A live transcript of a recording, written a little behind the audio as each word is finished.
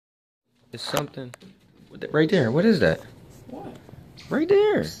It's something right there. What is that? What? Right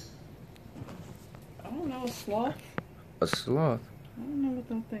there. I don't know. A sloth? A sloth. I don't know what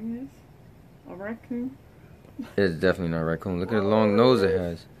that thing is. A raccoon? It's definitely not a raccoon. Look at the long nose it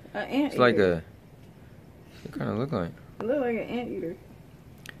has. An anteater. It's like a. It kind of look like. It look like an anteater.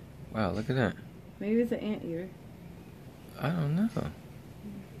 Wow, look at that. Maybe it's an anteater. I don't know.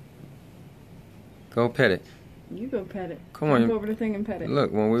 Go pet it. You go pet it. Come on. Jump over the thing and pet it.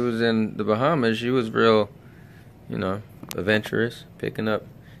 Look, when we was in the Bahamas, she was real, you know, adventurous, picking up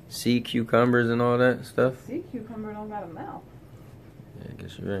sea cucumbers and all that stuff. Sea cucumber don't got a mouth. Yeah, I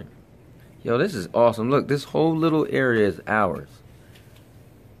guess you're right. Yo, this is awesome. Look, this whole little area is ours.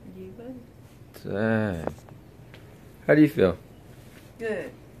 You good? Dang. How do you feel?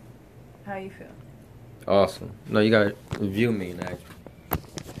 Good. How you feel? Awesome. No, you gotta review me next.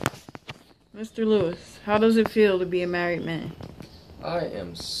 Mr. Lewis, how does it feel to be a married man? I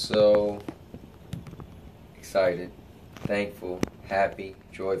am so excited, thankful, happy,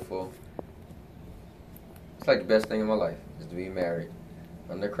 joyful. It's like the best thing in my life is to be married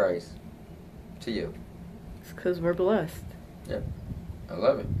under Christ to you. It's because we're blessed. Yep. I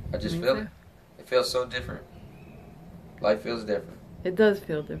love it. I just feel it. It feels so different. Life feels different. It does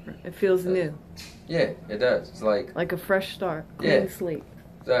feel different. It feels new. Yeah, it does. It's like a fresh start. Clean slate.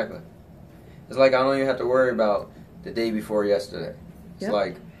 Exactly. It's like I don't even have to worry about the day before yesterday. It's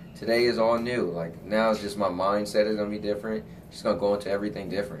like today is all new. Like now it's just my mindset is gonna be different. Just gonna go into everything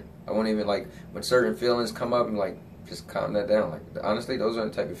different. I won't even like when certain feelings come up and like just calm that down. Like honestly, those are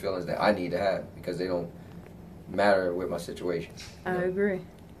the type of feelings that I need to have because they don't matter with my situation. I agree.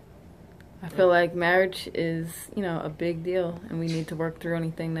 I feel like marriage is, you know, a big deal, and we need to work through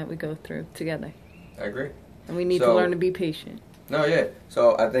anything that we go through together. I agree. And we need to learn to be patient. No, yeah.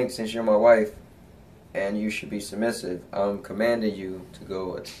 So I think since you're my wife and you should be submissive, I'm commanding you to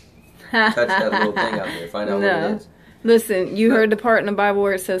go touch that little thing out there, find out what it is. Listen, you heard the part in the Bible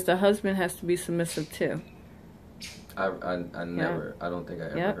where it says the husband has to be submissive too. I never, I don't think I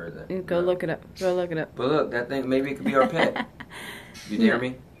ever heard that. Go look it up. Go look it up. But look, that thing, maybe it could be our pet. You dare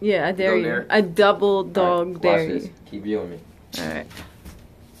me? Yeah, I dare you. I double dog dare you. Keep viewing me. Alright.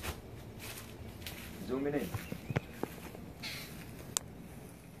 Zoom it in.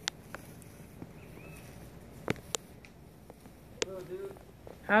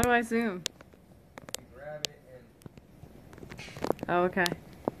 How do I zoom? You grab it and... Oh, okay.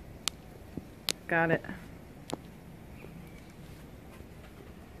 Got it.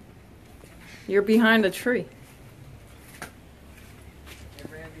 You're behind a tree. It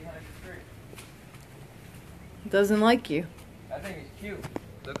ran behind the tree. Doesn't like you. I think it's cute.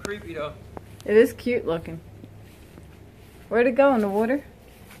 Look creepy though. It is cute looking. Where'd it go? In the water?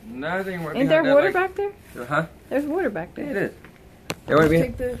 Nothing. Ain't there water back there? Huh? There's water back there. Yeah, it is. It went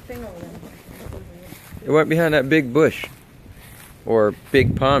Take the thing over there. It went behind that big bush. Or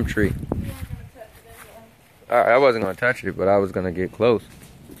big palm tree. I wasn't going to touch it, but I was going to get close.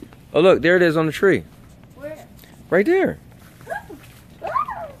 Oh, look, there it is on the tree. Where? Right there.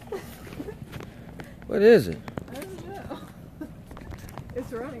 What is it? I don't know.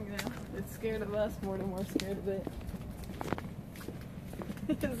 It's running now. It's scared of us more than we're scared of it.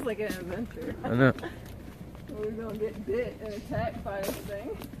 It's like an adventure. I know. We're going to get bit and attacked by this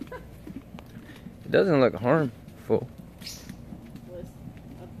thing. It doesn't look harmful. Listen,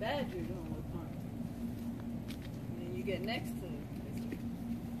 a badger don't look harmful. And then you get next to it, it's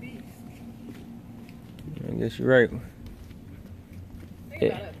a beast. I guess you're right. Think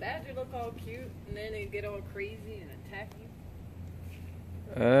about it. A badger look all cute, and then they get all crazy and attack you.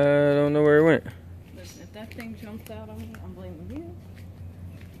 I don't know where it went. Listen, if that thing jumps out on me, I'm blaming you.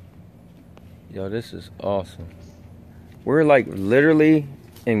 Yo, this is awesome. We're like literally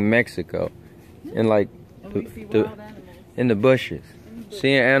in Mexico. In like in the bushes.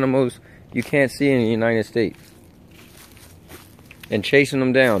 Seeing animals you can't see in the United States. And chasing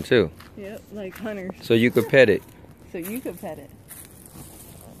them down too. Yep, like hunters. So you could pet it. So you could pet it.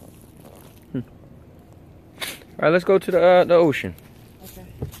 Alright, let's go to the ocean. Okay.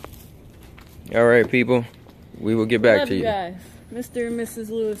 Alright, people. We will get back to you. Love you guys. Mr. and Mrs.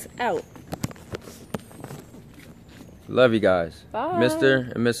 Lewis out. Love you guys. Bye.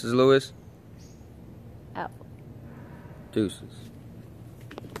 Mr. and Mrs. Lewis. Out. Deuces.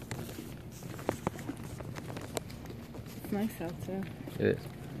 Nice out too. It is.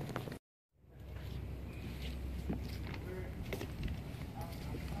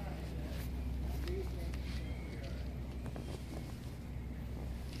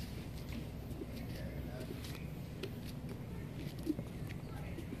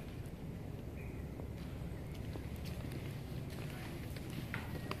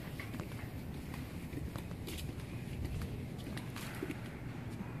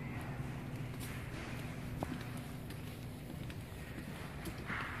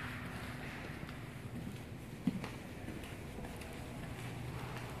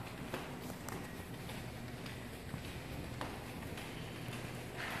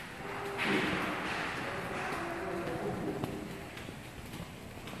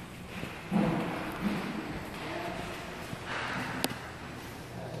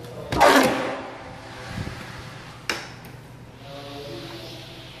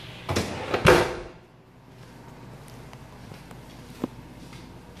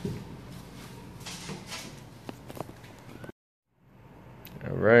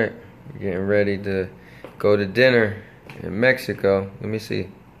 Alright, we're getting ready to go to dinner in Mexico. Let me see.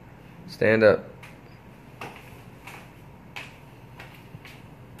 Stand up.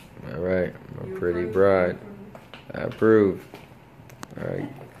 Alright, my pretty bride. I approve.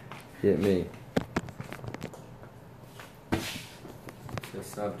 Alright, get me.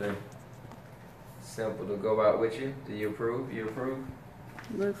 Just something simple to go out with you. Do you approve? You approve?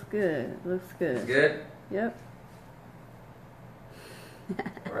 Looks good. Looks good. It's good? Yep.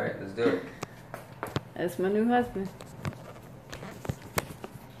 Alright, let's do it. That's my new husband.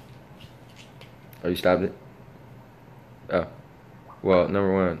 Oh, you stopped it? Oh. Well,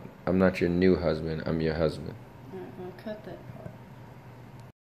 number one, I'm not your new husband. I'm your husband. Alright, I'll cut that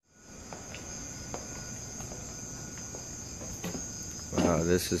part. Wow,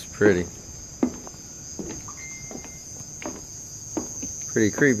 this is pretty.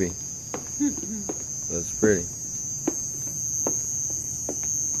 Pretty creepy. That's pretty.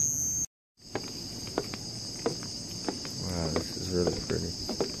 Wow, this is really pretty.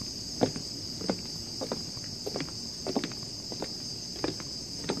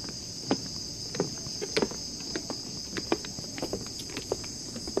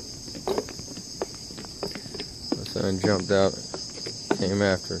 My son jumped out, came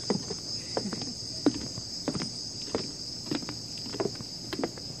after us.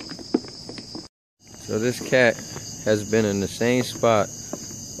 So this cat has been in the same spot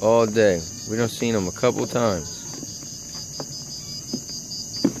all day. We done seen him a couple times.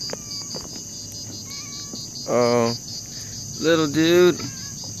 Oh, little dude.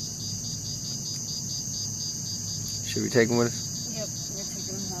 Should we take him with us? Yep, we're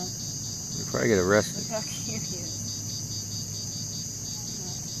taking him home. We'll probably get arrested. Look how cute he is.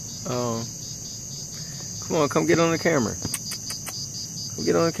 Oh. Come on, come get on the camera. Come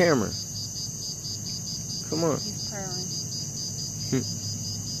get on the camera. Come on. He's purring.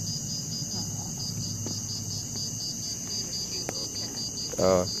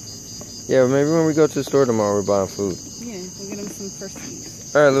 Yeah, maybe when we go to the store tomorrow, we're buying food. Yeah, we'll get him some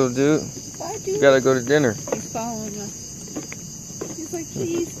Friskies. All right, little dude. Bye, dude. We gotta go to dinner. He's following us. He's like,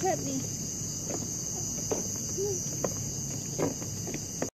 please pet me.